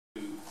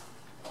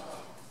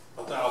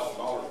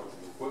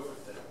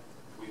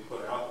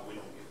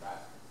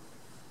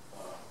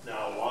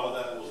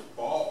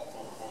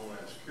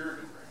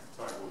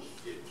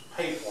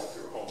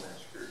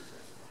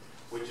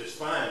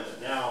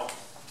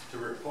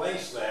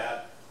replace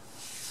that,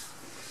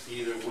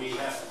 either we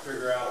have to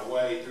figure out a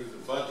way through the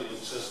budgeting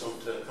system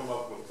to come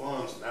up with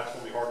funds, and that's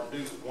going to be hard to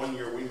do. One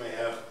year we may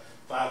have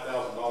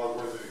 $5,000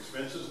 worth of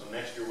expenses, and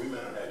next year we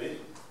may not have any.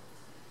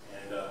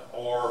 And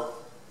or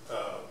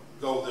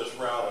go this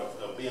route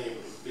of being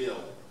able to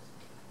bill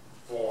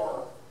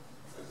for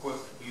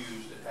equipment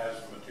used that has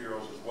the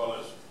materials as well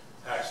as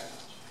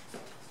accidents.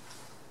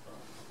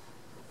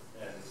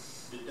 And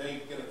did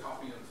they get a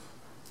copy of?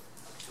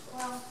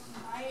 Well,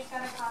 I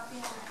got a copy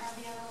and I have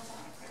the other ones on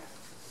my printer.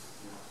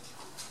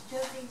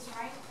 Just these,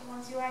 right? The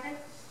ones you added?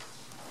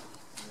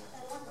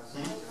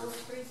 Those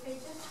 3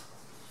 pages?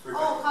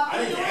 Oh, copy. I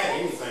didn't add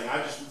anything.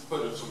 I just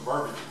put in some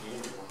verbiage at the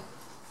end of one.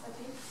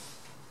 Okay.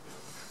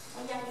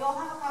 Oh, yeah, you all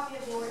have a copy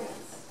of the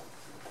ordinance.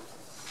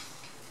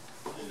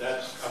 And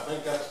that's, I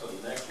think that's the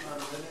next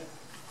one, isn't it?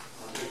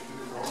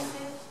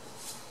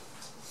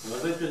 I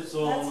think it's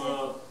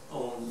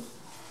on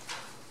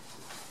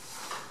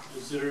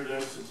consider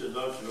next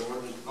introduction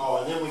ordinance. Oh,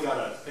 and then we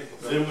gotta pick up.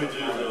 Then we do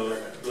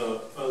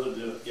the other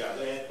deal. Yeah,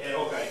 and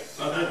okay.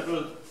 I think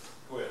go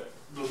ahead.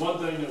 The one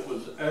thing that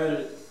was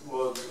added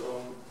was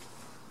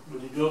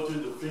when you go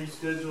through the fee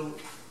schedule,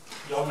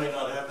 y'all may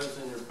not have this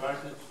in your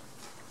package,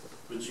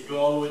 but you go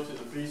all the way to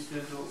the fee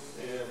schedule,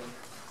 and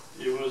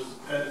it was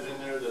added in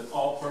there that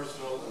all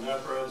personnel and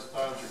apparatus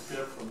times are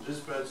kept from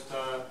dispatch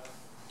time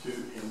to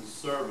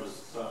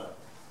in-service time.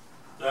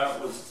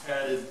 That was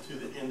added to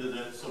the end of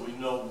that, so we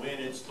know when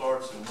it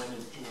starts and when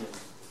it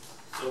ends.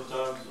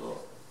 Sometimes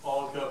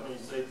all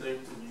companies, they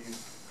think when you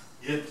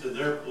get to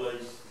their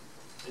place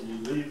and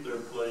you leave their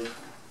place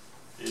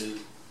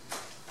is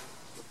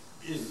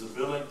the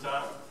billing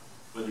time.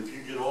 But if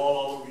you get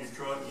all over your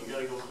truck, you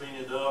gotta go clean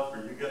it up,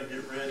 or you gotta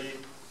get ready,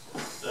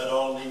 that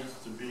all needs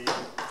to be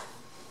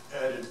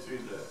added to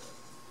that.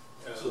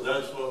 Yeah. So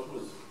that's what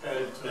was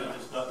added to it.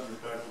 It's not in your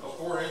package.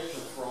 For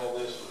instance, for all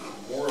this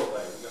Memorial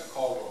Day, we got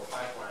called on a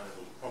pipeline that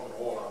was pumping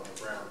oil out of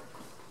the ground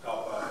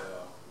out by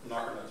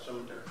Knockernut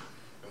Cemetery.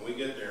 And we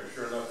get there, and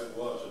sure enough it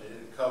was, and it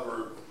had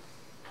covered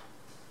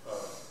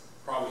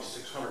probably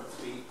 600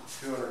 feet,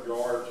 200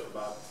 yards, and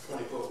about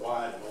 20 foot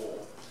wide in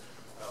oil.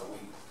 We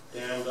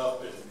dammed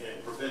up and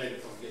prevented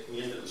it from getting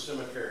into the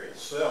cemetery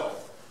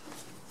itself,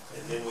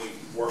 and then we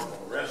worked on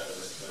the rest of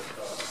it.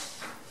 But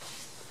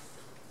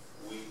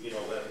you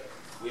know, that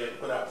we had to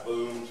put out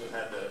booms and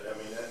had to, I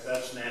mean,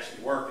 that's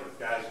nasty work. If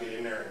guys get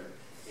in there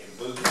in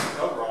boots and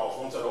coveralls,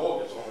 once that oil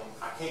gets on them,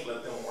 I can't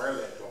let them wear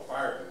that till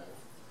fire them.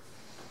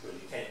 Because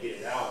you can't get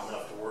it out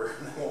enough to where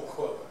they won't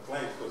go up in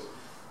flames. Because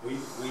we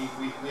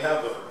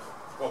have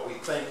what we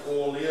think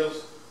oil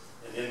is,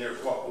 and then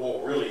there's what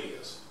oil really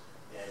is.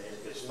 And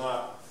it's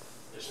not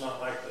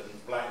like the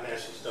black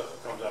nasty stuff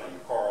that comes out of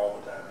your car all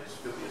the time. It's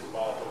could be as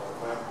volatile or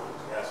flammable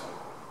as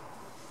gasoline.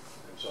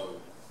 And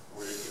so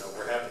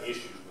we're having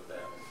issues with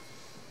that.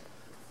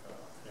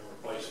 And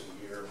replacing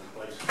gear,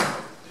 replacing the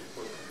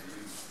equipment we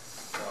use.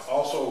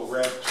 Also,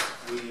 wrecks,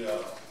 we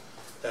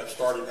have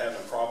started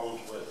having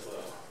problems with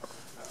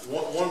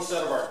one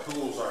set of our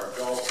tools, our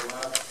jaws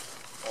lab,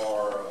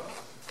 are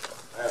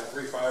I have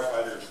 3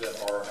 firefighters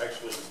that are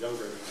actually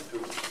younger than the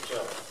tools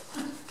themselves.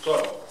 So,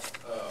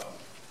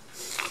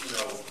 you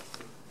know,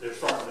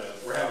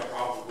 we're having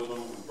problems with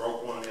them. We broke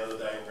one the other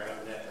day. We're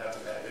having to have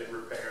it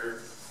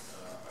repaired.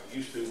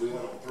 We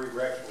went on 3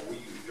 wrecks where we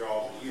used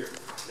jaws a year.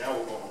 Now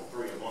we're going on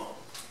 3 a month.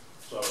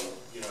 So,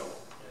 you know,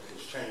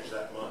 it's changed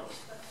that much.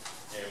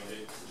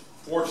 And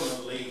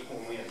fortunately,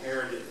 when we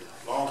inherited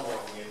Longhorn,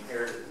 we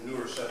inherited a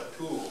newer set of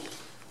tools.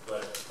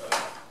 But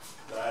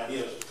the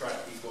idea is to try to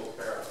keep both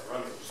pairs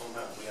running.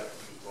 Sometimes we have to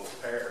keep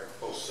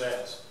both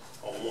sets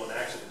on one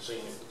accident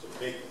scene if it's a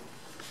big one.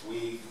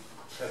 We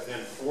have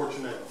been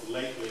fortunate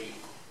lately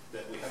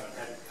that we haven't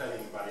had to cut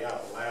anybody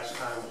out. The last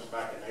time was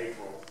back in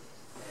April,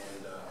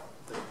 and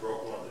they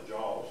broke one of the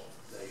jaws.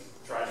 They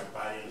tried to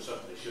bite into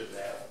something they shouldn't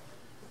have.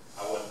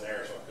 I wasn't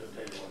there, so I couldn't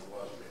tell you what it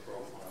was, but they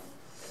broke one.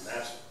 And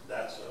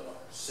that's a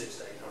 $600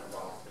 to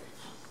 $800 fix.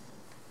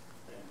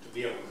 And to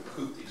be able to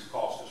recoup these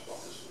costs is what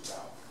this is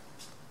about.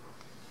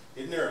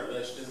 Isn't there a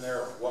list in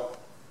there of what